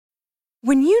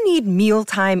When you need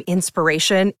mealtime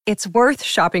inspiration, it's worth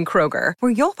shopping Kroger,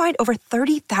 where you'll find over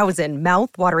 30,000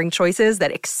 mouth-watering choices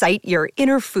that excite your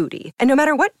inner foodie. And no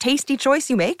matter what tasty choice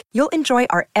you make, you'll enjoy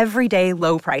our everyday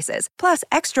low prices, plus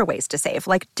extra ways to save,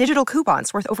 like digital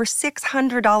coupons worth over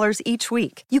 $600 each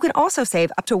week. You can also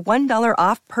save up to $1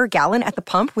 off per gallon at the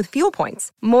pump with fuel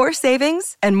points. More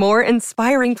savings and more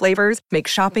inspiring flavors make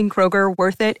shopping Kroger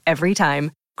worth it every time.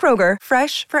 Kroger,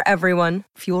 fresh for everyone.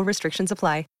 Fuel restrictions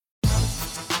apply.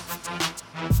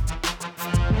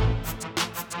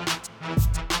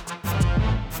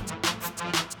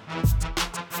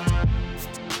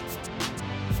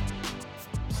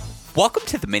 Welcome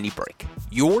to the Mini Break,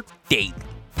 your daily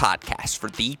podcast for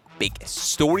the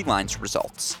biggest storylines,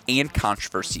 results, and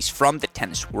controversies from the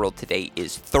tennis world. Today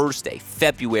is Thursday,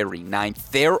 February 9th.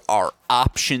 There are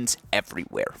options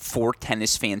everywhere for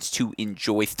tennis fans to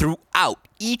enjoy throughout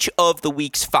each of the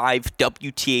week's 5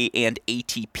 WTA and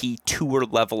ATP Tour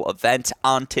level events.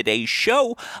 On today's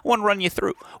show, I want to run you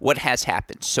through what has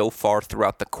happened so far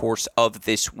throughout the course of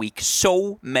this week.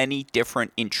 So many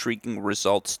different intriguing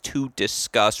results to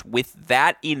discuss. With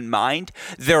that in mind,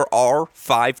 there are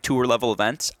 5 tour level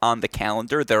events on the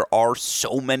calendar. There are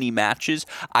so many matches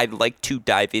I'd like to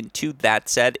dive into. That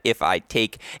said, if I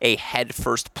take a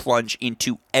headfirst plunge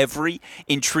into every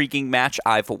intriguing match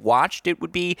I've watched, it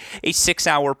would be a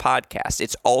 6-hour podcast.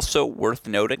 It's also worth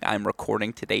noting I'm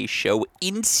recording today's show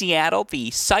in Seattle, the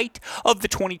site of the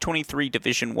 2023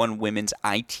 Division I Women's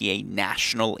ITA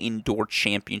National Indoor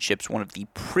Championships, one of the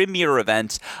premier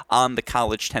events on the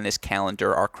college tennis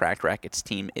calendar. Our Cracked Racquets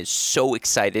team is so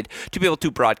excited to be able to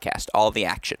broadcast all the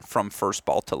action from first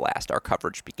ball to last. Our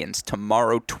coverage begins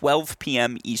tomorrow, 12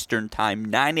 p.m. Eastern Time,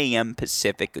 9 a.m.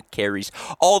 Pacific. It carries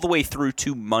all the way through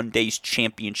to Monday's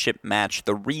championship match.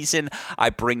 The reason I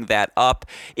bring that up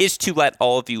is to let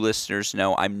all of you listeners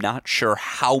know I'm not sure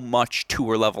how much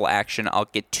tour level action I'll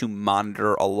get to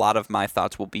monitor. A lot of my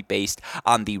thoughts will be based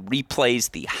on the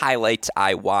replays, the highlights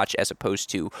I watch, as opposed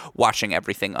to watching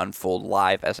everything unfold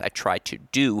live, as I try to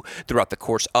do throughout the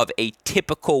course of a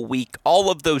typical week. All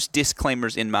of those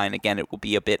disclaimers in mind. Again, it will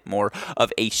be a bit more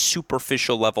of a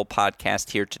superficial level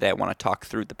podcast here today. I want to talk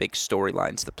through the big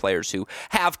storylines, the players who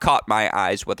have caught my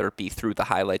eyes, whether it be through the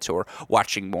highlights or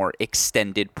watching more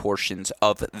extended portions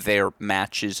of their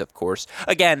matches, of course.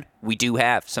 Again, we do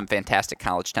have some fantastic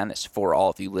college tennis for all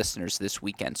of you listeners this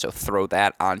weekend, so throw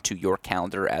that onto your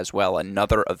calendar as well.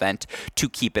 Another event to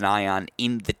keep an eye on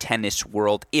in the tennis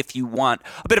world. If you want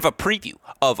a bit of a preview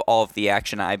of all of the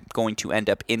action, I'm going to end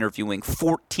up interviewing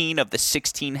 14 of the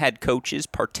 16 head coaches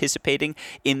participating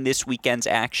in this weekend's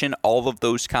action. All of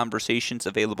those conversations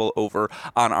available over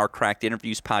on our Cracked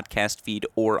Interviews podcast feed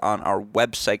or on our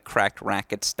website,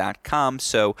 crackedrackets.com.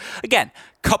 So again,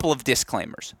 couple of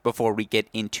disclaimers before we get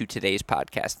into today's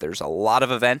podcast. There's a lot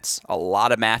of events, a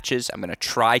lot of matches. I'm going to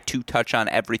try to touch on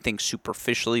everything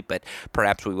superficially, but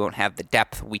perhaps we won't have the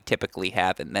depth we typically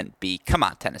have. And then come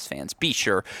on, tennis fans, be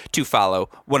sure to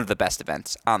follow one of the best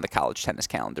events on the college tennis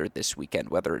calendar this weekend,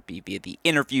 whether it be via the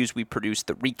interviews we produce,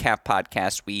 the recap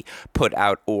podcast we put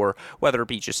out, or whether it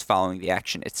be just following the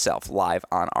action itself live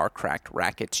on our Cracked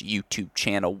Racquets YouTube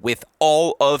channel. With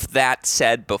all of that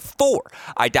said, before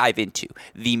I dive into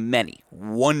the many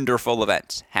wonderful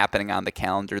events happening on the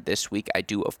calendar this week, I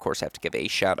do, of course, have to give a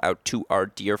shout out to our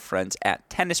dear friends at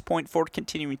Tennis Point for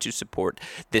continuing to support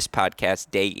this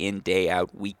podcast day in, day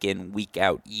out, week in, week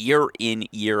out, year in,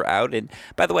 year out. And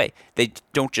by the way, they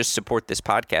don't just support this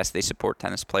podcast, they support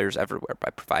tennis players everywhere by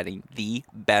providing the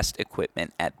best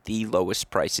equipment at the lowest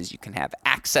prices. You can have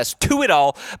access to it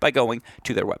all by going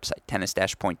to their website,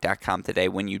 tennis-point.com today.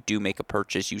 When you do make a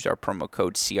purchase, use our promo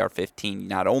code CR15.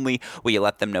 Not only will you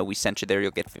let them know we sent you there,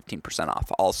 you'll get 15%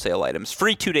 off all sale items,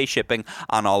 free 2-day shipping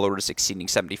on all orders exceeding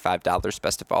 $75.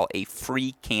 Best of all, a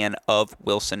free can of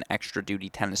Wilson Extra Duty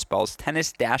tennis balls.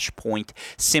 Tennis-Point,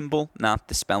 symbol, not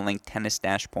the spelling,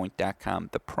 tennis-point.com.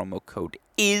 The promo code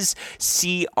is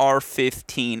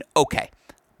CR15. Okay,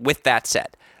 with that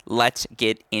said, let's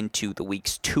get into the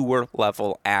week's tour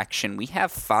level action. We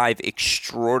have 5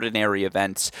 extraordinary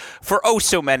events for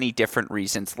so many different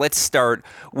reasons. Let's start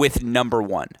with number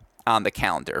 1 on the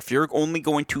calendar. If you're only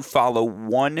going to follow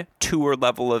one tour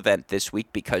level event this week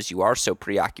because you are so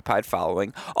preoccupied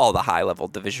following all the high level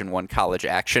Division I college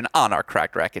action on our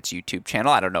Cracked Racquets YouTube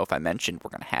channel, I don't know if I mentioned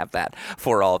we're going to have that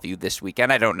for all of you this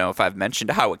weekend. I don't know if I've mentioned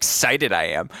how excited I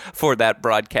am for that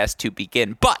broadcast to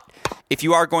begin, but if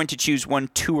you are going to choose one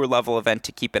tour level event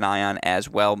to keep an eye on as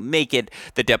well, make it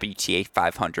the WTA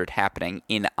 500 happening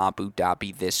in Abu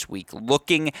Dhabi this week.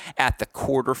 Looking at the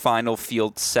quarterfinal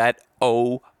field set,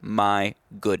 oh my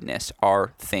goodness,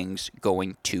 are things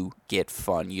going to get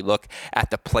fun. You look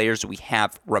at the players we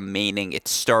have remaining. It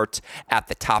starts at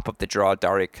the top of the draw.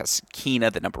 Daria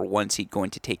Kasatkina, the number 1 seed, going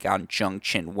to take on Zheng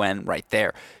Qinwen right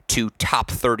there. 2 top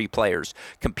 30 players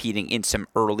competing in some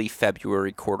early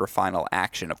February quarterfinal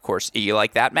action. Of course, you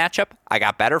like that matchup? I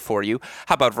got better for you.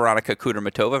 How about Veronika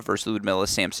Kudermetova versus Ludmila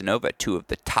Samsonova, 2 of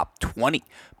the top 20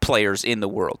 players in the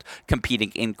world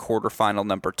competing in quarterfinal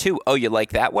number 2. Oh, you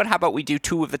like that one? How about we do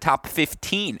 2 of the top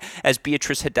 15 as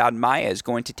Beatriz Haddad-Maia is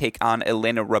going to take on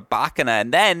Elena Rybakina.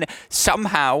 And then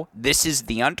somehow this is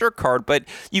the undercard, but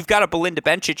you've got a Belinda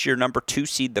Bencic, your number 2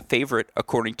 seed, the favorite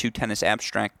according to Tennis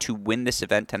Abstract to win this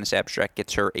event. Tennis Abstract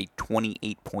gets her a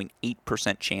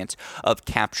 28.8% chance of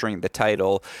capturing the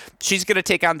title. She's going to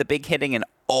take on the big hitting and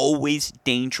always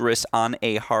dangerous on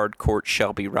a hard court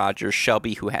Shelby Rogers.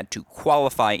 Shelby, who had to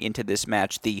qualify into this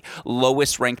match, the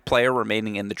lowest ranked player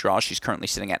remaining in the draw. She's currently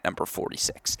sitting at number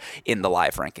 46 in the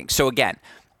live ranking. So again,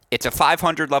 it's a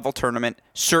 500 level tournament.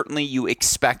 Certainly you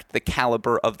expect the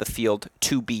caliber of the field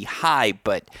to be high,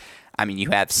 but I mean,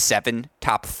 you have 7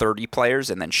 top 30 players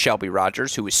and then Shelby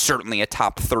Rogers, who is certainly a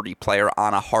top 30 player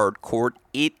on a hard court.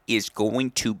 It is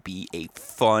going to be a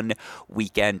fun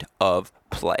weekend of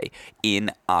play in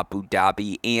Abu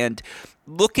Dhabi. And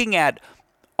looking at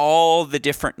all the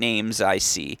different names I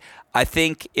see, I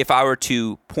think if I were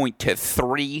to point to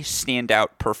 3 standout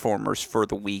performers for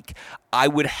the week, I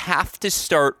would have to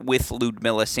start with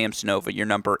Ludmila Samsonova, your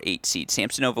number 8 seed.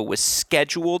 Samsonova was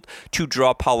scheduled to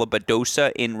draw Paula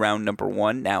Badosa in round number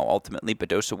 1. Now, ultimately,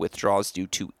 Badosa withdraws due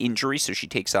to injury, so she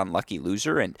takes on lucky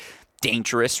loser. And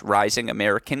dangerous rising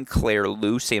American Claire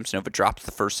Liu. Samsonova drops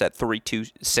the first set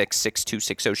 3-2, 6-6, 6-2,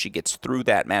 6-0. She gets through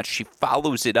that match. She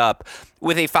follows it up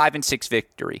with a 5-6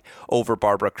 victory over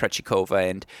Barbara Krejcikova.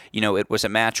 And, you know, it was a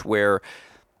match where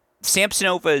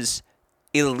Samsonova's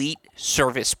elite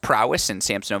service prowess, and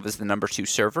Samsonova is the number 2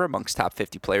 server amongst top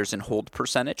 50 players in hold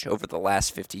percentage over the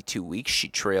last 52 weeks. She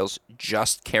trails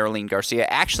just Caroline Garcia.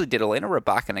 Actually, did Elena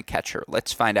Rybakina catch her?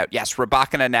 Let's find out. Yes,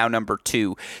 Rybakina now number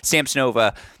 2.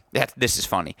 Samsonova, this is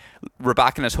funny.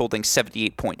 Rybakina is holding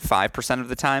 78.5% of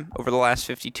the time over the last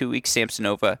 52 weeks.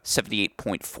 Samsonova,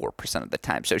 78.4% of the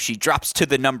time. So she drops to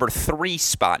the number 3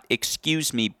 spot,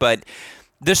 but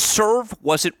the serve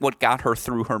wasn't what got her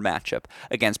through her matchup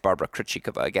against Barbara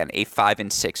Krejcikova. Again, a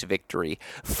 5-6 victory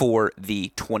for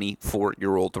the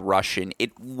 24-year-old Russian.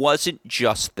 It wasn't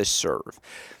just the serve.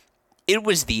 It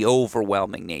was the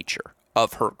overwhelming nature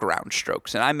of her ground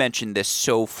strokes. And I mentioned this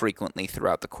so frequently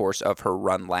throughout the course of her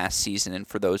run last season. And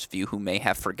for those of you who may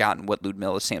have forgotten what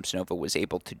Ludmila Samsonova was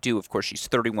able to do, of course, she's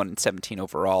 31-17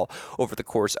 overall. Over the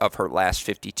course of her last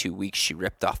 52 weeks, she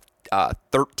ripped off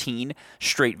 13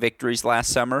 straight victories last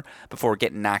summer before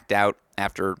getting knocked out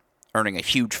after earning a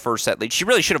huge first set lead. She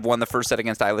really should have won the first set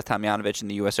against Ajla Tomljanovic in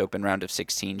the U.S. Open round of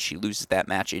 16. She loses that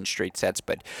match in straight sets,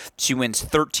 but she wins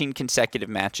 13 consecutive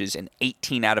matches and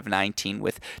 18 out of 19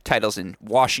 with titles in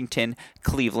Washington,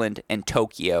 Cleveland, and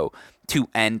Tokyo to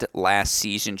end last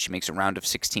season. She makes a round of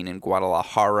 16 in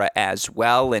Guadalajara as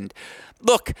well. And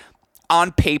look,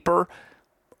 on paper,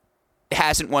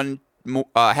 hasn't won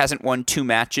 2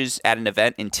 matches at an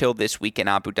event until this week in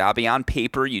Abu Dhabi. On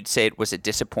paper, you'd say it was a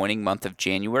disappointing month of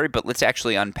January, but let's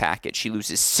actually unpack it. She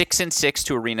loses 6-6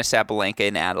 to Aryna Sabalenka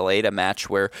in Adelaide, a match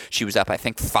where she was up, I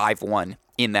think, 5-1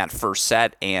 in that first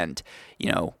set. And,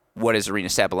 you know, what has Aryna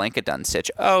Sabalenka done,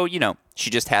 Sitch? Oh, you know, she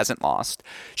just hasn't lost.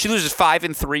 She loses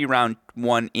 5-3 round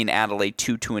 1 in Adelaide,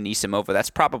 2 to Anisimova. That's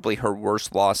probably her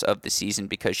worst loss of the season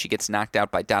because she gets knocked out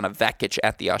by Donna Vekic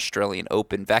at the Australian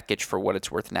Open. Vekic, for what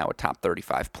it's worth, now a top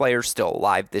 35 player, still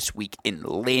alive this week in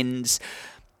Linz.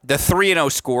 The 3-0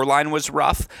 scoreline was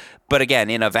rough, but again,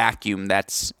 in a vacuum,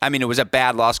 it was a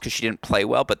bad loss because she didn't play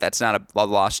well, but that's not a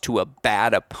loss to a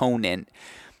bad opponent.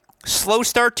 Slow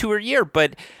start to her year,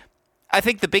 but I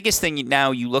think the biggest thing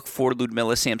now you look for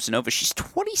Ludmila Samsonova, she's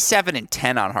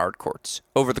 27-10 on hard courts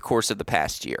over the course of the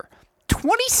past year.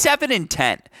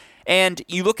 27-10. And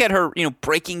you look at her,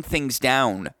 breaking things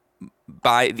down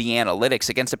by the analytics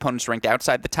against opponents ranked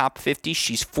outside the top 50,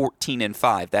 she's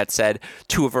 14-5. That said,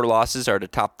 2 of her losses are to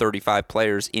top 35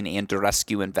 players in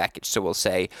Andreescu and Vekic, so we'll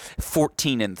say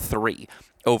 14-3.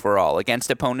 Overall, against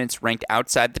opponents ranked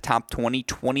outside the top 20,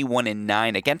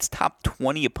 21-9. Against top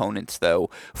 20 opponents,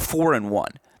 though,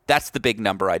 4-1. That's the big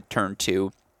number I'd turn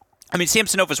to. I mean,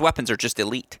 Samsonova's weapons are just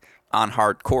elite on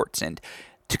hard courts, and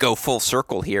to go full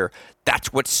circle here,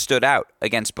 that's what stood out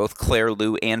against both Claire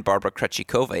Liu and Barbara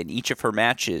Krejcikova. In each of her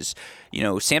matches,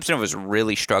 Samsonova was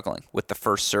really struggling with the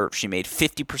first serve. She made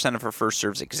 50% of her first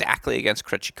serves exactly against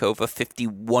Krejcikova,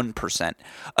 51%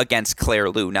 against Claire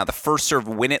Liu. Now, the first serve,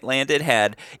 when it landed,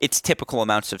 had its typical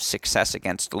amounts of success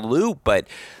against Liu, but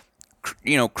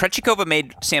Krejcikova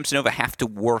made Samsonova have to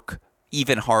work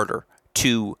even harder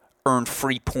to earn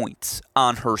free points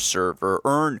on her serve or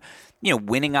earn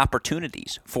winning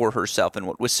opportunities for herself. And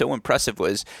what was so impressive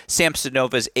was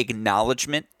Samsonova's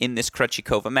acknowledgement in this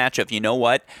Krejcikova match of,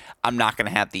 I'm not going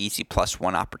to have the easy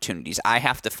 +1 opportunities. I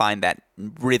have to find that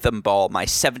rhythm ball, my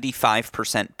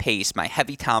 75% pace, my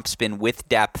heavy topspin with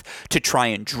depth to try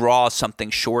and draw something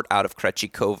short out of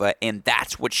Krejcikova. And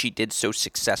that's what she did so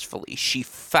successfully. She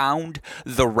found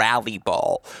the rally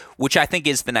ball, which I think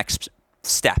is the next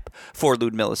step for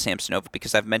Ludmila Samsonova,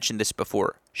 because I've mentioned this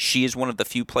before. She is one of the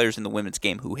few players in the women's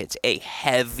game who hits a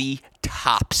heavy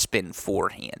topspin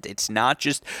forehand. It's not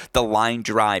just the line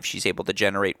drive she's able to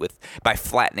generate by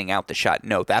flattening out the shot.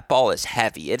 No, that ball is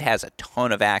heavy. It has a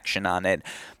ton of action on it.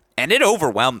 And it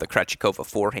overwhelmed the Krejcikova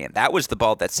forehand. That was the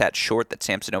ball that sat short that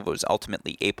Samsonova was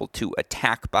ultimately able to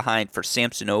attack behind. For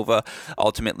Samsonova,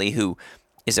 ultimately, who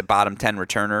is a bottom 10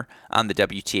 returner on the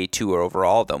WTA Tour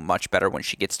overall, though much better when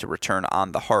she gets to return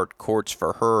on the hard courts.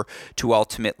 For her to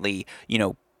ultimately,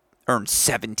 earn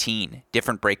 17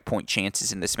 different breakpoint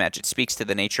chances in this match. It speaks to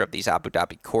the nature of these Abu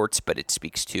Dhabi courts, but it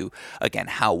speaks to, again,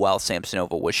 how well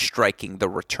Samsonova was striking the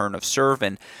return of serve.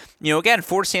 And, again,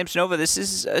 for Samsonova, this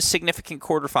is a significant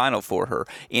quarterfinal for her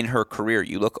in her career.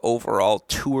 You look overall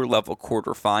tour-level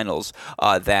quarterfinals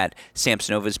that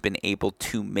Samsonova's been able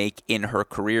to make in her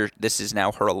career. This is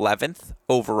now her 11th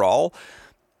overall.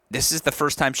 This is the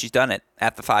first time she's done it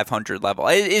at the 500 level.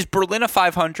 Is Berlin a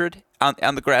 500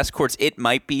 on the grass courts? It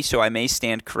might be, so I may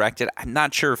stand corrected. I'm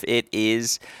not sure if it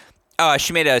is.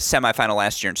 She made a semifinal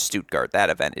last year in Stuttgart. That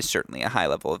event is certainly a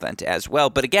high-level event as well.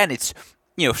 But again, it's,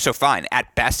 so fine.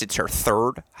 At best, it's her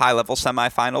third high-level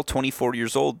semifinal. 24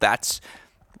 years old, that's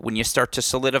when you start to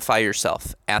solidify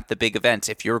yourself at the big events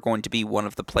if you're going to be one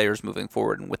of the players moving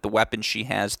forward. And with the weapons she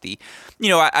has,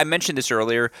 I mentioned this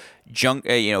earlier,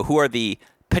 who are the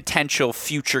potential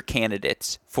future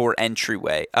candidates for entry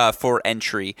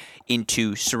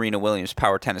into Serena Williams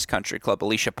Power Tennis Country Club.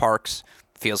 Alicia Parks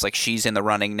feels like she's in the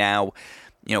running now.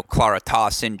 Clara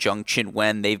Tauson, Zheng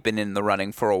Qinwen, they've been in the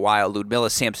running for a while. Ludmila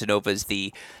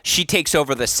Samsonova she takes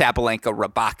over the Sabalenka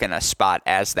Rybakina spot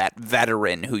as that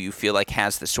veteran who you feel like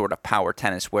has the sort of power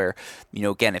tennis where,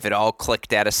 again, if it all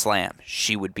clicked at a slam,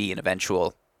 she would be an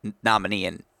eventual nominee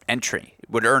and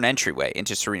would earn entryway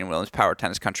into Serena Williams Power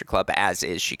Tennis Country Club. As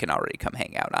is, she can already come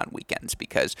hang out on weekends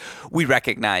because we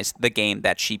recognize the game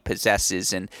that she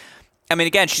possesses. And I mean,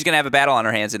 again, she's going to have a battle on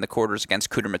her hands in the quarters against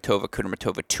Kudermetova.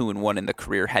 Kudermetova 2-1 in the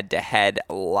career head-to-head.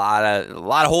 A lot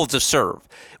of holds of serve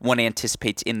one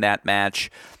anticipates in that match.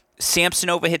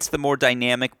 Samsonova hits the more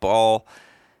dynamic ball.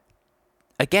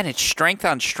 Again, it's strength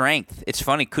on strength. It's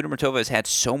funny, Kudermetova has had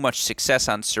so much success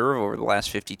on serve over the last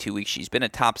 52 weeks. She's been a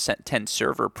top 10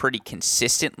 server pretty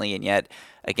consistently, and yet,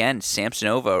 again,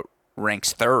 Samsonova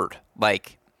ranks third.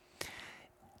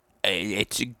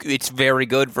 It's very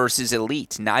good versus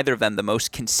elite. Neither of them the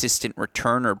most consistent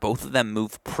returner. Both of them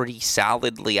move pretty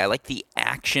solidly. I like the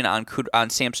action on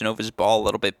Samsonova's ball a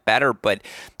little bit better, but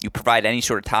you provide any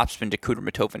sort of topspin to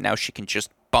Kudermetova, now she can just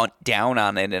bunt down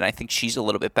on it, and I think she's a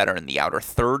little bit better in the outer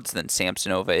thirds than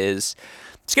Samsonova is.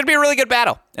 It's going to be a really good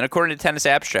battle. And according to Tennis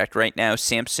Abstract, right now,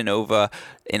 Samsonova,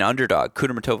 an underdog,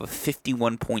 Kudermetova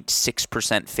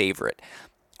 51.6% favorite.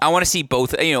 I want to see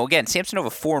both. Again, Samsonova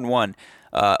 4-1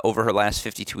 over her last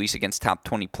 52 weeks against top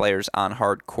 20 players on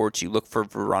hard courts. You look for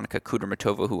Veronika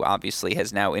Kudermetova, who obviously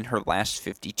has now in her last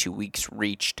 52 weeks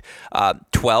reached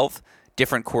 12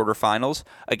 different quarterfinals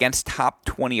against top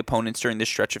 20 opponents during this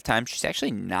stretch of time. She's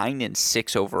actually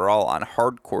 9-6 overall on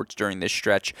hard courts during this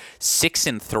stretch,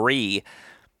 6-3.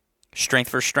 Strength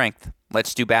for strength.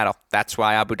 Let's do battle. That's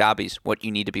why Abu Dhabi's what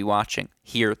you need to be watching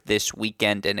here this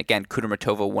weekend. And again,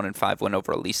 Kudermetova 1-5 win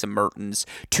over Elisa Mertens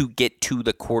to get to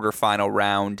the quarterfinal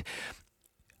round.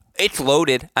 It's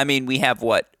loaded. I mean, we have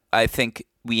I think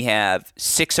we have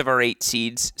 6 of our 8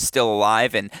 seeds still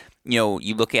alive, and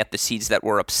you look at the seeds that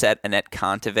were upset. Annette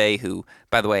Kontaveit, who,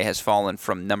 by the way, has fallen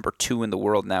from number 2 in the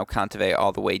world now, Kontaveit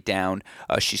all the way down.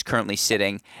 She's currently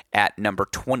sitting at number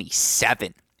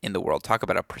 27 in the world. Talk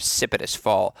about a precipitous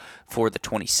fall for the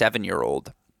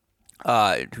 27-year-old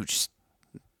who just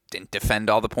didn't defend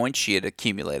all the points she had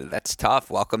accumulated. That's tough.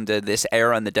 Welcome to this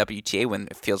era in the WTA when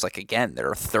it feels like, again, there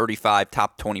are 35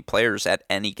 top 20 players at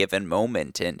any given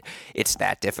moment, and it's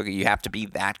that difficult. You have to be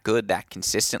that good, that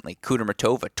consistently.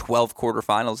 Kudermetova, 12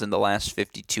 quarterfinals in the last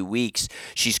 52 weeks.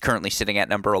 She's currently sitting at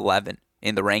number 11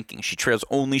 in the rankings. She trails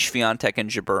only Swiatek and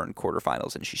Jabeur in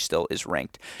quarterfinals, and she still is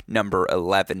ranked number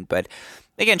 11. But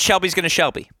again, Shelby's going to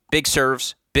Shelby. Big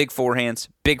serves, big forehands,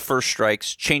 big first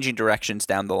strikes, changing directions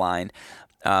down the line.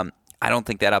 I don't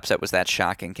think that upset was that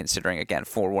shocking, considering, again,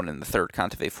 4-1 in the third.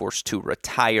 Kontaveit forced to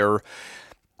retire.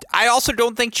 I also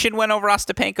don't think Qin Wen over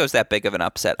Ostapenko is that big of an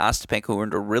upset. Ostapenko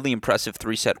earned a really impressive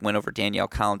 3-set win over Danielle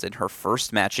Collins in her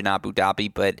first match in Abu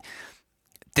Dhabi, but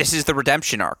this is the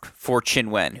redemption arc for Qin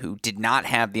Wen, who did not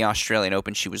have the Australian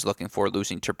Open she was looking for,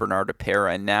 losing to Bernarda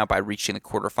Pera. And now by reaching the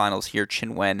quarterfinals here,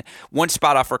 Qin Wen, one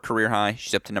spot off her career high.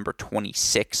 She's up to number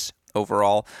 26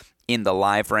 overall in the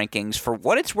live rankings. For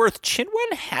what it's worth, Qin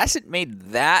Wen hasn't made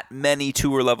that many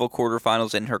tour-level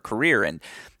quarterfinals in her career. And,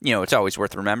 it's always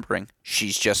worth remembering,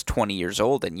 she's just 20 years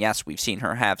old. And yes, we've seen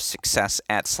her have success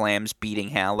at slams, beating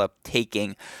Halep,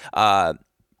 taking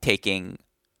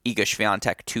Iga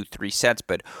Swiatek 2-3 sets,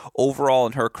 but overall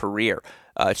in her career,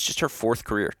 it's just her fourth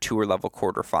career tour-level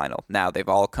quarterfinal. Now, they've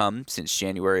all come since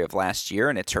January of last year,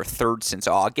 and it's her third since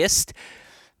August,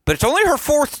 but it's only her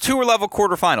fourth tour-level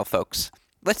quarterfinal, folks.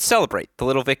 Let's celebrate the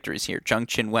little victories here. Zheng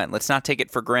Qinwen, let's not take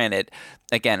it for granted,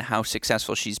 again, how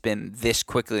successful she's been this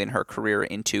quickly in her career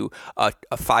into a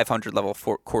 500-level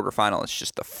quarterfinal. It's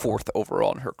just the fourth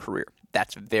overall in her career.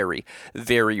 That's very,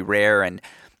 very rare, and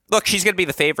look, she's going to be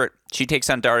the favorite. She takes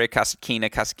on Daria Kasatkina.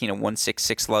 Kasatkina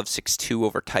 1-6 love, 6-2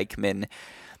 over Teichmann.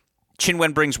 Qin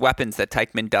Wen brings weapons that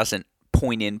Teichmann doesn't,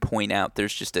 point in, point out.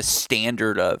 There's just a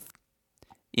standard of,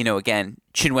 again,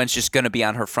 Qin Wen's just going to be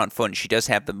on her front foot, and she does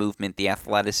have the movement, the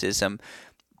athleticism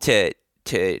to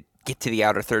get to the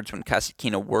outer thirds. When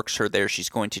Kasatkina works her there, she's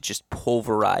going to just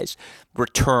pulverize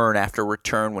return after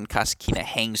return when Kasatkina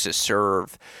hangs a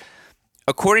serve.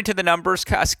 According to the numbers,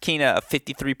 Kasatkina a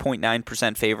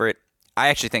 53.9% favorite. I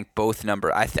actually think both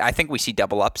numbers. I think we see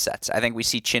double upsets. I think we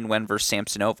see Qin Wen versus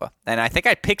Samsonova. And I think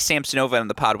I picked Samsonova in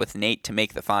the pod with Nate to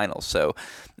make the finals. So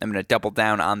I'm going to double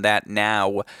down on that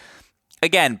now.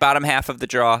 Again, bottom half of the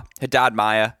draw, Haddad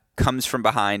Maia comes from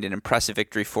behind. An impressive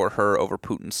victory for her over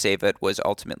Putintseva. It was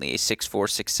ultimately a 6-4,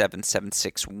 6-7,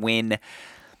 7-6 win.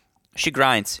 She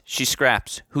grinds. She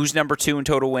scraps. Who's number 2 in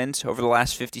total wins over the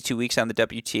last 52 weeks on the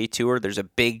WTA Tour? There's a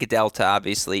big delta,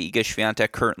 obviously. Iga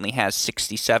Swiatek currently has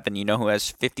 67. You know who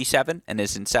has 57 and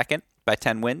is in second by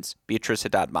 10 wins? Beatriz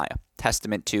Haddad Maia.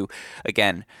 Testament to,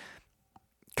 again,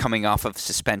 coming off of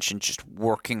suspension, just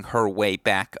working her way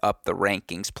back up the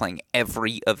rankings, playing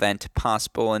every event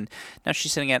possible. And now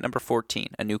she's sitting at number 14,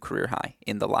 a new career high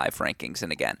in the live rankings.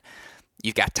 And again,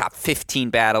 you've got top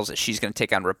 15 battles that she's going to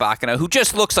take on Rybakina, who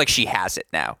just looks like she has it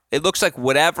now. It looks like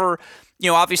whatever,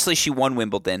 obviously she won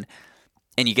Wimbledon,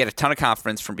 and you get a ton of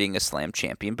confidence from being a slam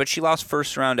champion, but she lost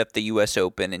first round at the U.S.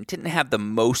 Open and didn't have the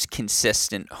most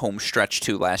consistent home stretch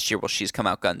too last year. Well, she's come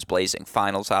out guns blazing.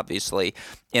 Finals, obviously,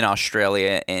 in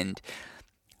Australia, and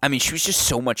she was just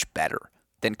so much better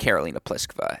than Karolina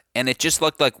Pliskova. And it just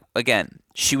looked like, again,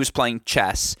 she was playing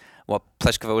chess while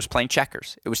Pliskova was playing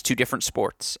checkers. It was two different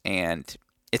sports, and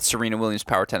it's Serena Williams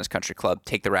Power Tennis Country Club.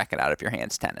 Take the racket out of your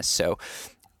hands tennis. So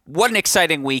what an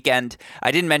exciting weekend.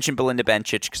 I didn't mention Belinda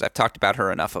Bencic because I've talked about her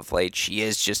enough of late. She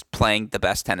is just playing the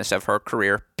best tennis of her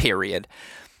career, period.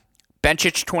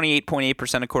 Bencic,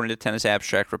 28.8% according to Tennis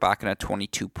Abstract. Rybakina,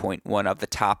 22.1% of the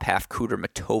top half.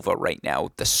 Kudermetova right now,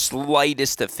 the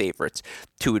slightest of favorites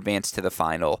to advance to the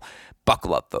final.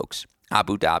 Buckle up, folks.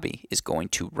 Abu Dhabi is going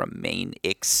to remain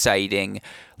exciting.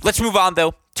 Let's move on,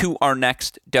 though, to our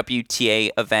next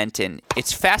WTA event. And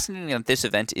it's fascinating that this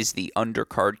event is the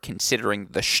undercard, considering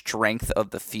the strength of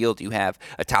the field. You have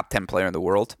a top 10 player in the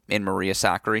world in Maria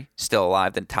Sakkari, still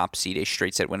alive, then top seed, a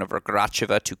straight set win over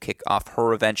Gracheva to kick off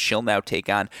her event. She'll now take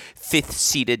on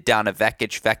 5th-seeded Donna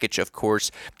Vekic. Vekic, of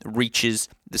course, reaches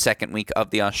the second week of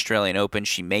the Australian Open.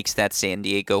 She makes that San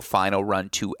Diego final run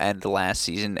to end last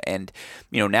season. And,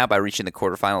 now by reaching the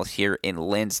quarterfinals here in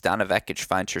Linz, Donna Vekic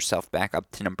finds herself back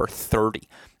up to number 30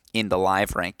 in the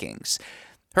live rankings.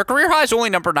 Her career high is only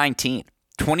number 19.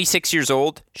 26 years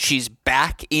old. She's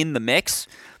back in the mix.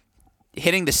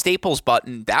 Hitting the Staples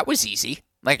button, that was easy.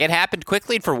 It happened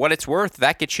quickly, and for what it's worth,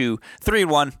 Vekic, who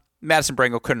 3-1, Madison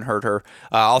Brangle couldn't hurt her.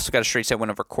 Also got a straight set win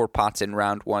over Korpatz in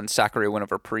round 1. Sakkari win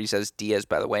over Parisas Diaz,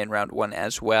 by the way, in round 1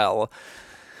 as well.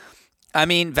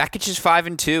 Vekic is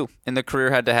 5-2 in the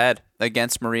career head-to-head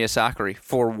against Maria Sakkari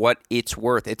for what it's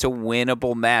worth. It's a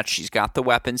winnable match. She's got the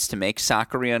weapons to make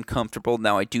Sakkari uncomfortable.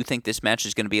 Now, I do think this match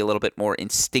is going to be a little bit more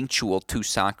instinctual to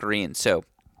Sakkari, and so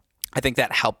I think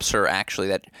that helps her, actually,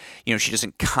 that, she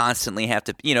doesn't constantly have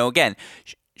to, again,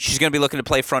 she's going to be looking to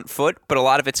play front foot, but a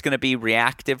lot of it's going to be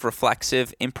reactive,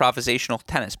 reflexive, improvisational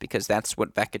tennis, because that's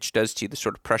what Vekic does to you, the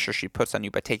sort of pressure she puts on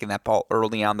you by taking that ball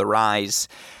early on the rise.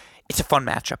 It's a fun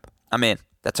matchup. I'm in.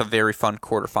 That's a very fun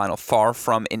quarterfinal, far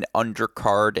from an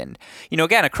undercard. And,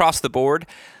 again, across the board,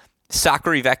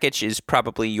 Sakkari Vekic is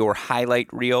probably your highlight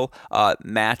reel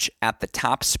match at the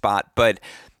top spot, but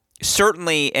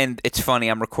certainly, and it's funny,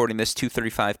 I'm recording this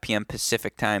 2:35 p.m.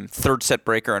 Pacific time, third set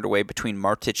breaker underway between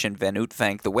Martic and Van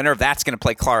Uytvanck. The winner of that's going to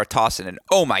play Clara Tauson, and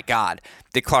oh my God,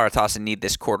 did Clara Tauson need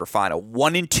this quarterfinal.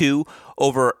 1-2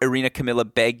 over Irina Camilla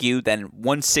Begu, then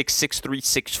 1-6, 6-3,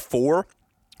 6-4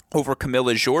 over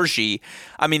Camila Giorgi.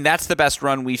 I mean, that's the best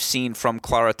run we've seen from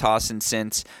Clara Tauson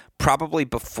since probably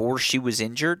before she was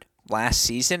injured last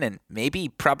season, and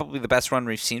probably the best run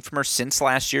we've seen from her since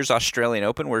last year's Australian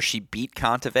Open, where she beat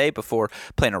Kontaveit before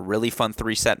playing a really fun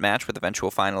 3-set match with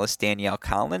eventual finalist Danielle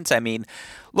Collins. I mean,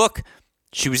 look,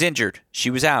 she was injured. She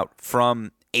was out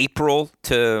from April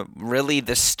to really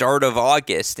the start of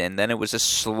August, and then it was a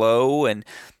slow and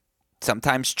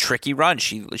sometimes tricky run.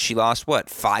 She lost,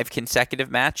 5 consecutive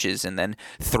matches and then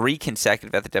 3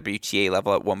 consecutive at the WTA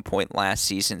level at one point last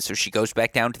season. So she goes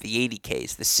back down to the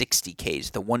 80Ks, the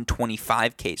 60Ks, the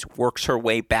 125Ks, works her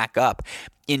way back up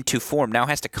into form. Now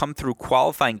has to come through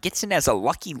qualifying, gets in as a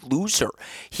lucky loser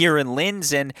here in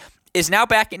Linz, and is now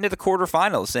back into the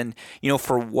quarterfinals. And,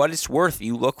 for what it's worth,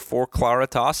 you look for Clara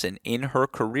Tauson in her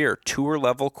career,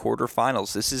 tour-level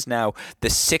quarterfinals. This is now the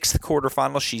 6th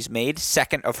quarterfinal she's made,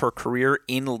 2nd of her career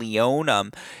in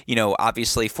Lyon.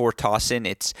 Obviously for Tauson,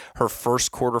 it's her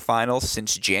first quarterfinal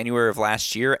since January of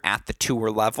last year at the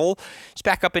tour level. She's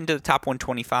back up into the top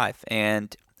 125,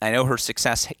 and I know her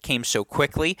success came so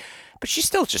quickly, but she's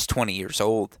still just 20 years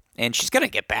old, and she's going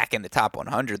to get back in the top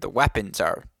 100. The weapons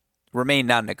remain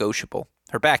non-negotiable.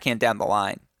 Her backhand down the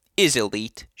line is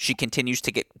elite. She continues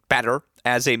to get better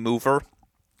as a mover.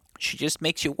 She just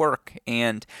makes you work.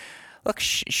 And look,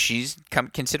 she's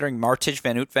considering Martic,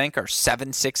 Van Uytvanck are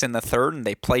 7-6 in the third, and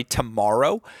they play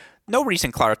tomorrow. No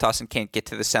reason Clara Tauson can't get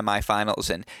to the semifinals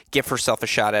and give herself a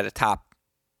shot at a top.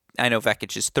 I know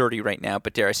Vekic is 30 right now,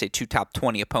 but dare I say 2 top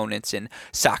 20 opponents in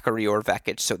Sakkari or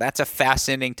Vekic. So that's a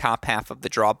fascinating top half of the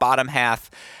draw. Bottom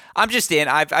half, I'm just in.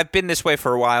 I've been this way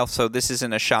for a while, so this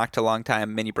isn't a shock to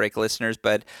long-time mini break listeners,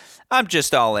 but I'm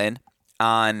just all in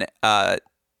on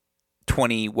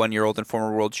 21-year-old and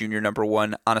former world junior number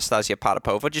 1 Anastasia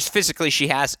Potapova. Just physically, she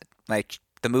has it. Like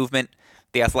the movement,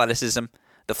 the athleticism,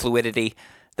 the fluidity,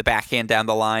 the backhand down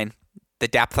the line, the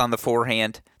depth on the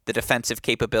forehand, the defensive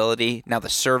capability. Now the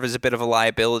serve is a bit of a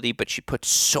liability, but she puts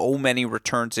so many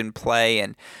returns in play.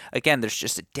 And again, there's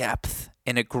just a depth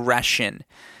and aggression.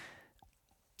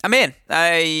 I'm in.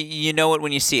 You know it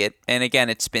when you see it. And again,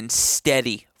 it's been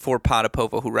steady for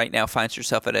Potapova, who right now finds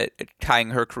herself at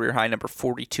tying her career high number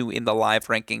 42 in the live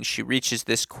rankings. She reaches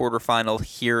this quarterfinal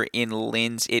here in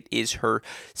Linz. It is her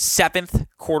 7th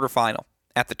quarterfinal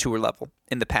at the tour level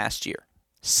in the past year.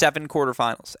 7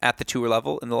 quarterfinals at the tour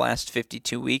level in the last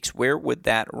 52 weeks. Where would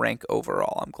that rank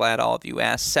overall? I'm glad all of you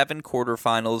asked. 7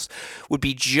 quarterfinals would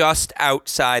be just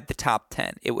outside the top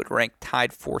 10. It would rank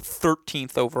tied for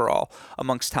 13th overall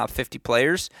amongst top 50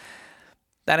 players.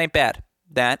 That ain't bad.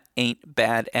 That ain't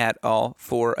bad at all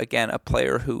for, again, a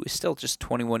player who is still just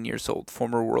 21 years old,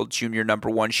 former world junior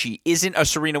number 1. She isn't a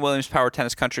Serena Williams Power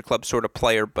Tennis Country Club sort of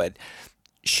player, but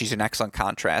she's an excellent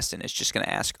contrast and is just going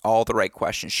to ask all the right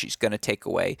questions. She's going to take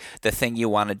away the thing you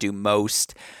want to do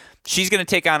most. She's going to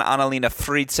take on Annalena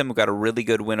Friedsam, who got a really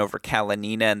good win over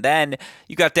Kalinina. And then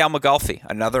you got Dalma Gulfi,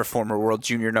 another former world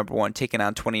junior number 1, taking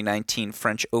on 2019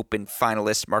 French Open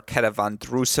finalist Marketa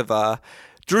Vondrousova.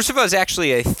 Drusova is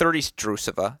actually a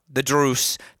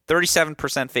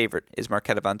 37% favorite is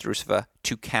Marketa Vondrousova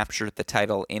to capture the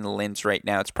title in Linz right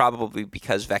now. It's probably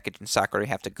because Vekic and Sakkari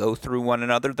have to go through one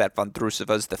another that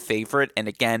Vondrousova is the favorite. And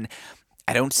again,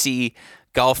 I don't see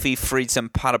Gulfi, Friedsam,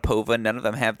 Potapova. None of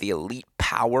them have the elite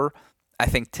power, I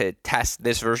think, to test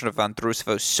this version of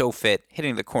Vondrousova. So fit,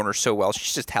 hitting the corner so well.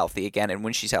 She's just healthy again. And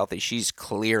when she's healthy, she's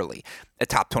clearly a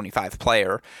top 25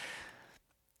 player.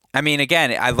 I mean,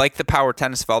 again, I like the power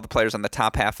tennis of all the players on the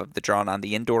top half of the draw, and on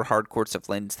the indoor hard courts of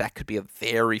Linz. That could be a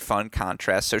very fun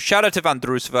contrast. So shout out to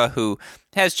Vondrousova, who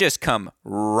has just come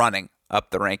running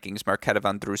up the rankings. Marketa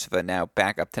Vondrousova now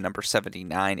back up to number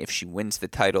 79. If she wins the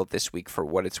title this week, for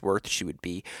what it's worth, she would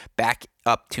be back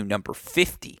up to number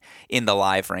 50 in the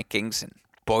live rankings. And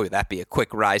boy, would that be a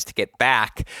quick rise to get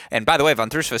back. And by the way,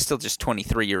 Vondrousova is still just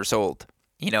 23 years old.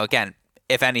 Again,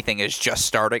 if anything, is just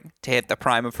starting to hit the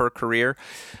prime of her career.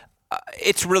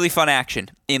 It's really fun action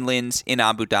in Linz, in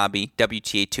Abu Dhabi,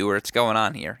 WTA Tour. It's going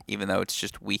on here, even though it's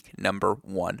just week number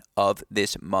 1 of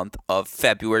this month of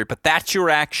February. But that's your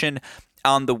action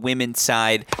on the women's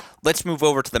side. Let's move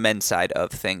over to the men's side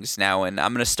of things now, and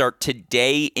I'm going to start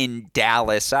today in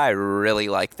Dallas. I really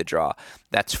like the draw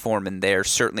that's forming there.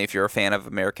 Certainly if you're a fan of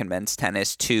American men's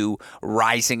tennis, 2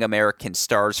 rising American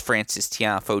stars, Frances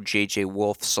Tiafoe, J.J.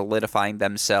 Wolf, solidifying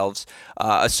themselves,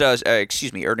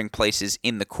 earning places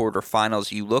in the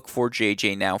quarterfinals. You look for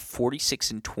J.J. now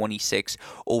 46-26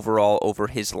 overall over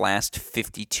his last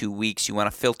 52 weeks. You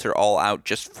want to filter all out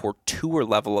just for tour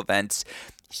level events.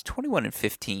 He's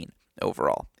 21-15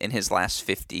 overall in his last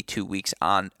 52 weeks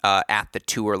on at the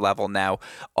tour level now.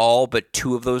 All but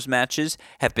 2 of those matches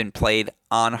have been played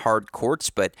on hard courts,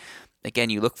 but again,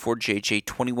 you look for JJ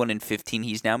 21-15.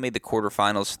 He's now made the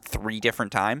quarterfinals 3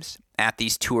 different times at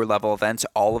these tour level events,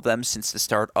 all of them since the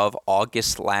start of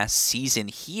August last season.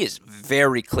 He is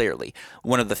very clearly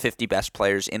one of the 50 best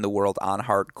players in the world on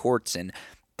hard courts, and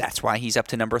that's why he's up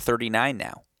to number 39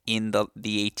 now in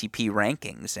the ATP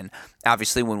rankings. And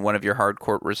obviously when one of your hard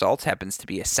court results happens to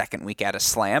be a second week at a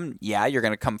slam, yeah, you're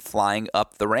going to come flying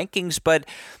up the rankings. But,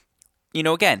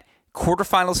 again,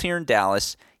 quarterfinals here in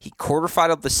Dallas. He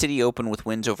quarterfinaled the City Open with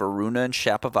wins over Rune and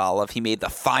Shapovalov. He made the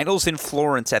finals in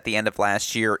Florence at the end of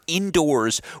last year.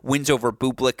 Indoors, wins over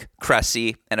Bublik,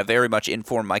 Cressy, and a very much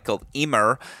informed Michael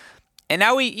Ymer. And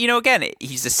now again,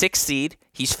 he's the 6th seed.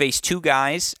 He's faced 2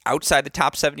 guys outside the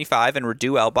top 75 in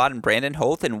Radu Elbot and Brandon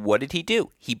Holt. And what did he do?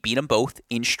 He beat them both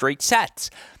in straight sets.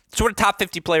 That's what a top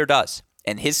 50 player does.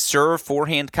 And his serve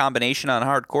forehand combination on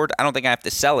hard court, I don't think I have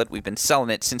to sell it. We've been selling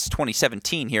it since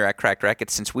 2017 here at Cracked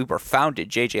Racquets, since we were founded.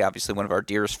 JJ, obviously one of our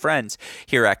dearest friends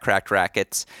here at Cracked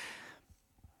Racquets.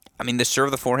 I mean, the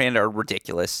serve, the forehand are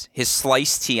ridiculous. His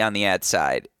slice tee on the ad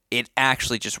side, it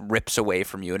actually just rips away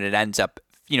from you, and it ends up,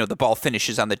 the ball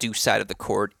finishes on the deuce side of the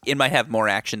court. It might have more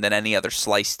action than any other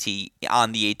slice tee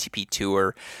on the ATP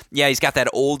Tour. Yeah, he's got that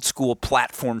old school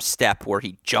platform step where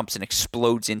he jumps and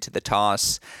explodes into the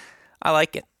toss. I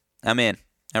like it. I'm in.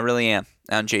 I really am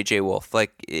on J.J. Wolf.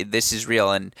 This is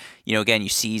real. And, again, you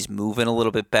see he's moving a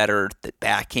little bit better. The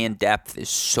backhand depth is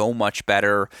so much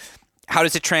better. How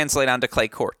does it translate onto clay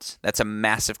courts? That's a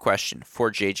massive question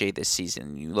for JJ this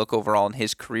season. You look overall in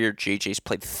his career, JJ's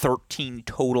played 13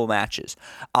 total matches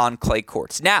on clay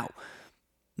courts. Now,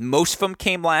 most of them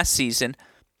came last season.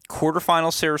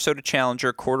 Quarterfinals Sarasota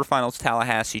Challenger, quarterfinals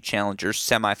Tallahassee Challenger,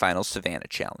 semifinals Savannah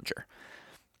Challenger.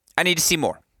 I need to see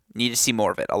more. Need to see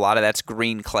more of it. A lot of that's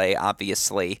green clay,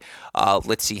 obviously.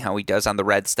 Let's see how he does on the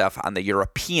red stuff, on the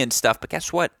European stuff. But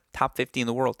guess what? Top 50 in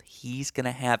the world. He's going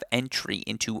to have entry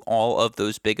into all of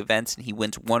those big events, and he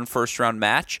wins 1 first-round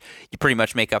match. You pretty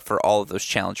much make up for all of those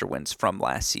challenger wins from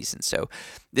last season. So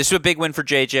this is a big win for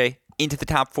JJ. Into the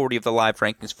top 40 of the live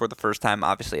rankings for the first time.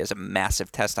 Obviously has a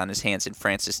massive test on his hands in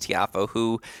Frances Tiafoe,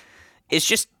 who is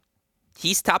just,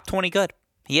 he's top 20 good.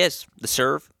 He is. The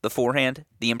serve, the forehand,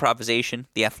 the improvisation,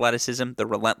 the athleticism, the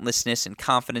relentlessness and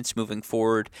confidence moving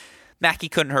forward. Mackie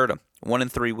couldn't hurt him.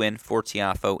 1-3 win for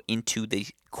Tiafoe into the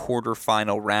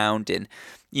quarterfinal round. And,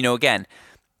 again,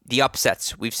 the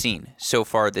upsets we've seen so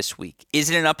far this week.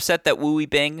 Is it an upset that Wu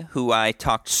Weibing, who I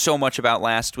talked so much about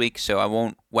last week, so I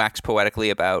won't wax poetically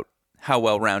about how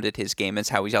well-rounded his game is,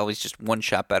 how he's always just one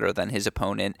shot better than his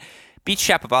opponent, beats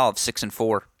Shapovalov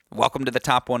 6-4. Welcome to the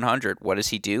top 100. What does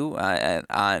he do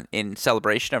in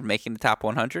celebration of making the top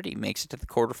 100? He makes it to the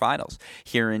quarterfinals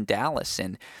here in Dallas.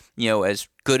 And, as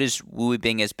good as Wu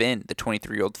Weibing has been, the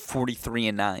 23-year-old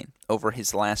 43-9 over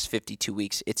his last 52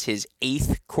 weeks. It's his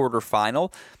 8th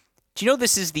quarterfinal. Do you know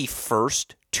this is the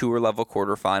first tour-level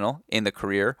quarterfinal in the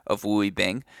career of Wu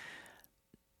Weibing?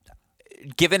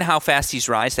 Given how fast he's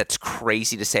rise, that's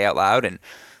crazy to say out loud. And,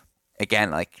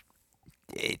 again,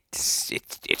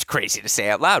 it's crazy to say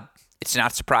out loud. It's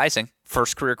not surprising.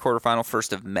 First career quarterfinal,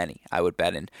 first of many, I would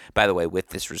bet. And by the way, with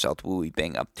this result, Wu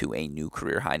Weibing up to a new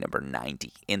career high, number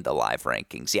 90 in the live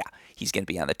rankings. Yeah, he's going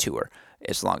to be on the tour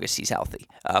as long as he's healthy,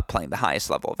 playing the highest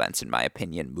level events, in my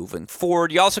opinion, moving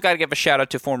forward. You also got to give a shout out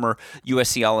to former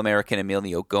USC All-American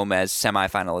Emilio Gomez,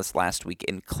 semifinalist last week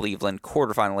in Cleveland,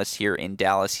 quarterfinalist here in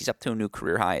Dallas. He's up to a new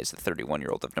career high as the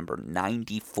 31-year-old of number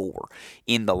 94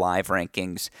 in the live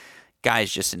rankings.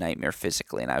 Guy's just a nightmare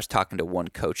physically, and I was talking to one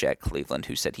coach at Cleveland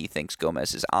who said he thinks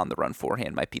Gomez's on-the-run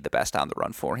forehand might be the best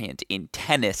on-the-run forehand in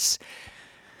tennis.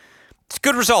 It's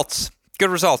good results. good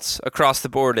results across the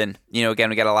board. And, again,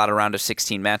 we got a lot of round of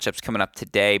 16 matchups coming up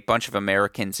today. Bunch of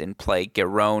Americans in play.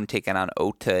 Giron taking on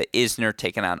Ota. Isner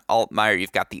taking on Altmaier.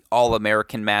 You've got the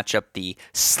All-American matchup, the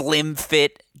slim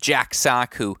fit Jack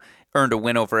Sock, who earned a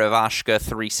win over Ivashka,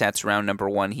 3 sets, round number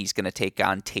 1. He's going to take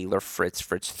on Taylor Fritz.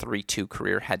 Fritz 3-2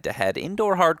 career head-to-head.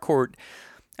 Indoor hard court.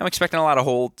 I'm expecting a lot of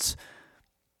holds.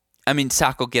 I mean,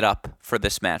 Sock will get up for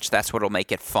this match. That's what'll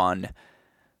make it fun.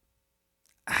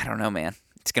 I don't know, man.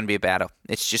 It's going to be a battle.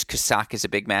 It's just because Sock is a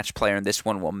big match player, and this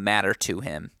one will matter to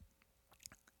him.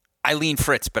 I lean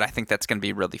Fritz, but I think that's going to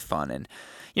be really fun. And,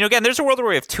 again, there's a world where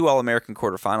we have 2 All-American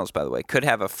quarterfinals, by the way. Could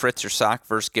have a Fritz or Sock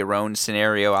versus Giron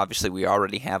scenario. Obviously, we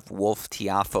already have Wolf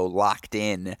Tiafoe locked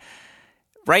in.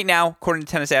 Right now, according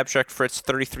to Tennis Abstract, Fritz,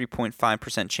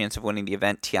 33.5% chance of winning the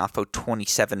event. Tiafoe,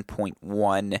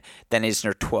 27.1%. Then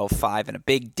Isner, 12.5%, and a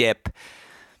big dip.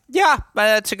 Yeah,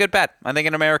 that's a good bet. I think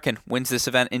an American wins this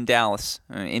event in Dallas.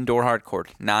 Indoor hard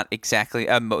court. Not exactly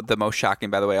the most shocking,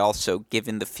 by the way, also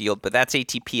given the field. But that's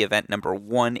ATP event number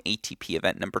 1, ATP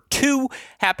event number 2,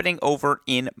 happening over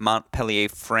in Montpellier,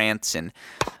 France. And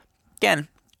again,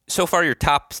 so far your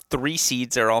top 3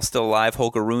 seeds are all still alive.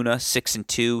 Holger Rune,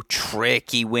 6-2.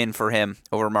 Tricky win for him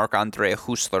over Marc-Andre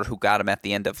Huesler, who got him at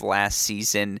the end of last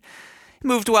season. He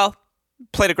moved well,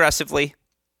 played aggressively.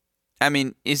 I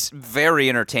mean, is very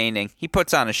entertaining. He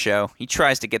puts on a show. He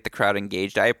tries to get the crowd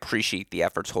engaged. I appreciate the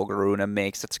efforts Holger Rune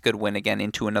makes. That's a good win again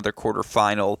into another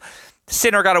quarterfinal.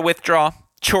 Sinner got a withdraw.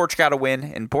 Coric got a win.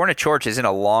 And Borna Coric is in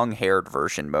a long-haired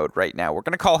version mode right now. We're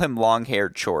going to call him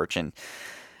long-haired Coric. And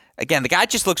again, the guy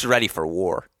just looks ready for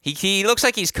war. He looks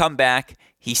like he's come back.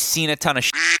 He's seen a ton of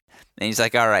shit. And he's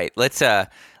like, all right, let's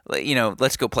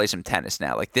go play some tennis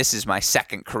now. Like, this is my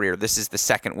second career. This is the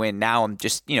second win. Now I'm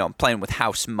just, playing with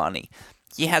house money.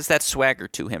 He has that swagger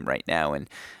to him right now. And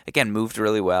again, moved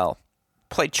really well.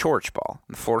 Played Coric ball.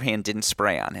 The forehand didn't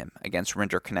spray on him against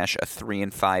Rinder Kanesh, a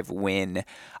 3-5 win.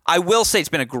 I will say it's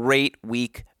been a great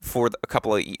week for a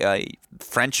couple of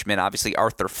Frenchmen. Obviously,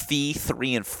 Arthur Fee,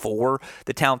 3-4.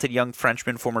 The talented young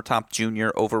Frenchman, former top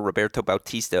junior, over Roberto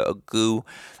Bautista Agut.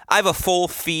 I have a full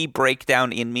Fee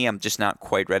breakdown in me. I'm just not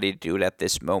quite ready to do it at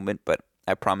this moment, but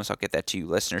I promise I'll get that to you,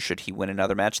 listeners, should he win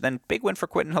another match. Then big win for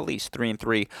Quentin Halys,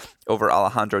 3-3 over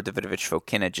Alejandro Davidovich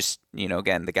Fokina. Just,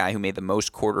 again, the guy who made the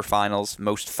most quarterfinals,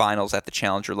 most finals at the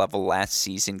challenger level last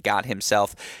season, got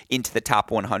himself into the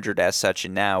top 100 as such,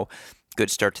 and now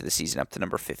good start to the season up to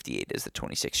number 58 is the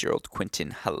 26-year-old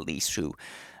Quentin Halys, who,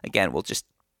 again, will just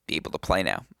be able to play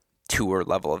now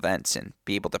tour-level events and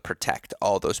be able to protect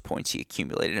all those points he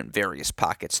accumulated in various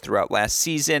pockets throughout last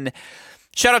season.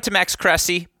 Shout out to Max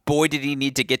Cressy. Boy, did he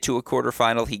need to get to a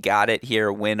quarterfinal. He got it here,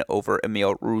 a win over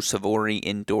Emil Ruusuvuori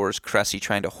indoors. Cressy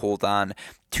trying to hold on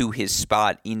to his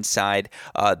spot inside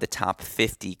the top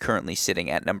 50, currently sitting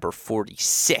at number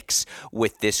 46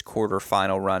 with this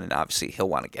quarterfinal run. And obviously, he'll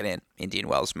want to get in. Indian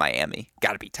Wells, Miami,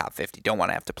 got to be top 50. Don't want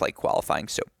to have to play qualifying,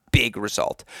 so big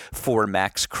result for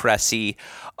Max Cressy.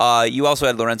 You also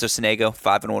had Lorenzo Sonego,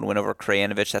 5-1 win over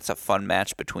Krajinovic. That's a fun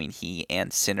match between he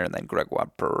and Sinner, and then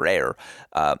Gregoire Barrère,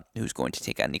 who's going to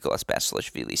take on Nicolas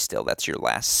Basilashvili still. That's your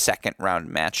last second-round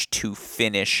match to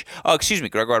finish.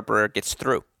 Gregoire Barrère gets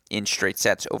through in straight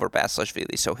sets over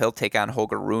Basilashvili, so he'll take on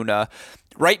Holger Rune.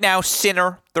 Right now,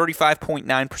 Sinner,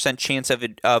 35.9% chance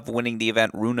of winning the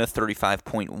event. Rune,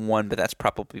 35.1%, but that's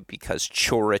probably because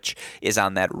Coric is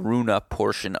on that Rune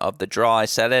portion of the draw. I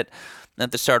said it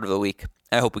at the start of the week.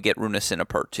 I hope we get Rune Sinner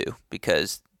part 2,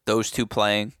 because those two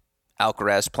playing,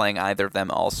 Alcaraz playing either of them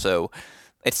also,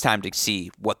 it's time to see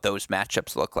what those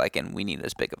matchups look like, and we need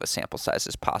as big of a sample size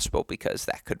as possible, because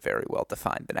that could very well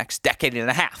define the next decade and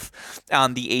a half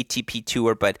on the ATP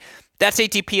Tour. But that's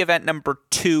ATP event number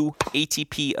 2.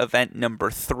 ATP event number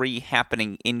 3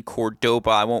 happening in Cordoba.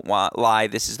 I won't lie,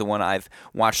 this is the one I've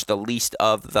watched the least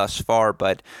of thus far,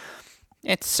 but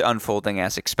it's unfolding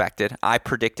as expected. I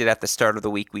predicted at the start of the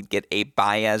week we'd get a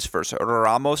Baez versus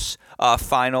Ramos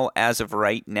final. As of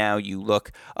right now, you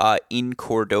look in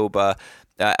Cordoba,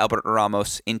 Albert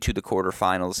Ramos into the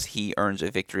quarterfinals. He earns a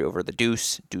victory over the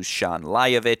Dusan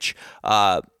Lajovic.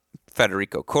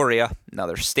 Federico Coria,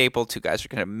 another staple. Two guys are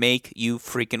going to make you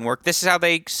freaking work. This is how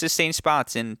they sustain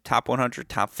spots in top 100,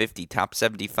 top 50, top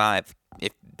 75.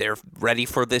 If they're ready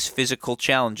for this physical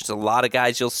challenge. There's a lot of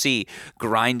guys you'll see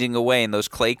grinding away in those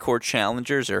clay court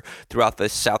challengers or throughout the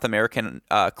South American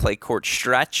clay court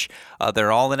stretch.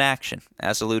 They're all in action,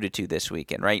 as alluded to this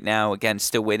weekend. Right now, again,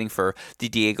 still waiting for the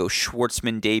Diego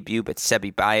Schwartzman debut, but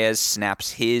Sebi Baez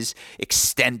snaps his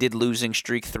extended losing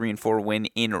streak, 3-4 win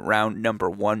in round number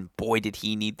 1. Boy, did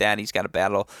he need that. He's got a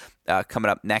battle coming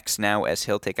up next now as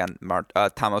he'll take on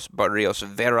Tomas Barrios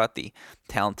Vera, the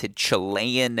talented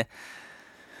Chilean.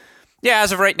 Yeah,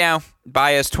 as of right now,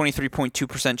 Baez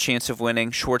 23.2% chance of winning.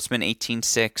 Schwartzman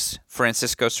 18.6.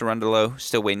 Francisco Cerundolo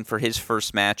still waiting for his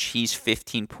first match. He's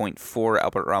 15.4.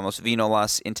 Albert Ramos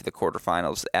Vinolas into the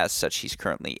quarterfinals. As such, he's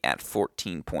currently at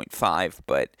 14.5.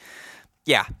 But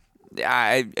yeah,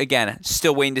 again,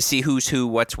 still waiting to see who's who,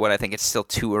 what's what. I think it's still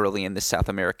too early in the South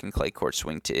American clay court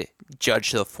swing to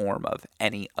judge the form of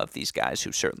any of these guys,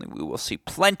 who certainly we will see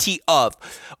plenty of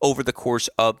over the course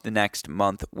of the next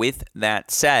month. With that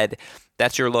said,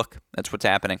 that's your look. That's what's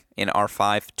happening in our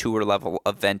 5 tour-level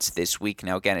events this week.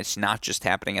 Now, again, it's not just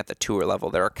happening at the tour level.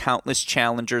 There are countless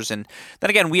challengers. And then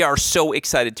again, we are so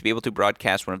excited to be able to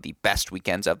broadcast one of the best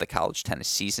weekends of the college tennis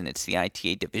season. It's the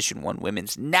ITA Division I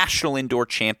Women's National Indoor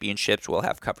Championships. We'll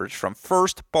have coverage from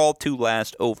first ball to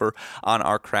last over on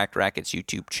our Cracked Racquets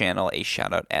YouTube channel. A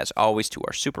shout-out, as always, to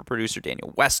our super producer,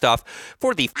 Daniel Westoff,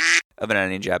 for the of an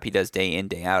editing job he does day in,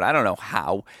 day out. I don't know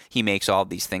how he makes all of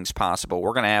these things possible.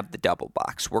 We're going to have the double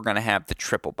box. We're going to have the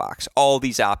triple box. All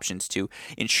these options to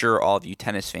ensure all of you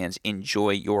tennis fans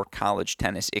enjoy your college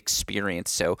tennis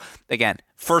experience. So, again,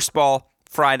 first ball,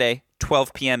 Friday,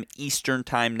 12 p.m. Eastern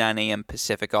Time, 9 a.m.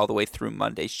 Pacific, all the way through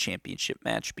Monday's championship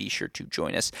match. Be sure to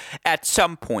join us at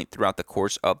some point throughout the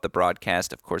course of the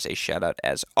broadcast. Of course, a shout-out,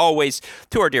 as always,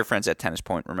 to our dear friends at Tennis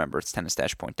Point. Remember, it's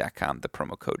tennis-point.com. The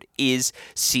promo code is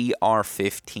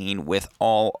CR15. With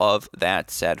all of that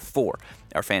said, for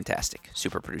our fantastic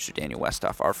super producer, Daniel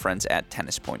Westoff, our friends at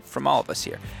Tennis Point, from all of us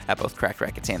here at both Cracked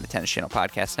Racquets and the Tennis Channel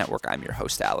Podcast Network, I'm your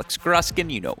host, Alex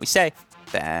Gruskin. You know what we say.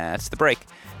 That's the break.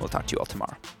 We'll talk to you all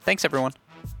tomorrow. Thanks, everyone.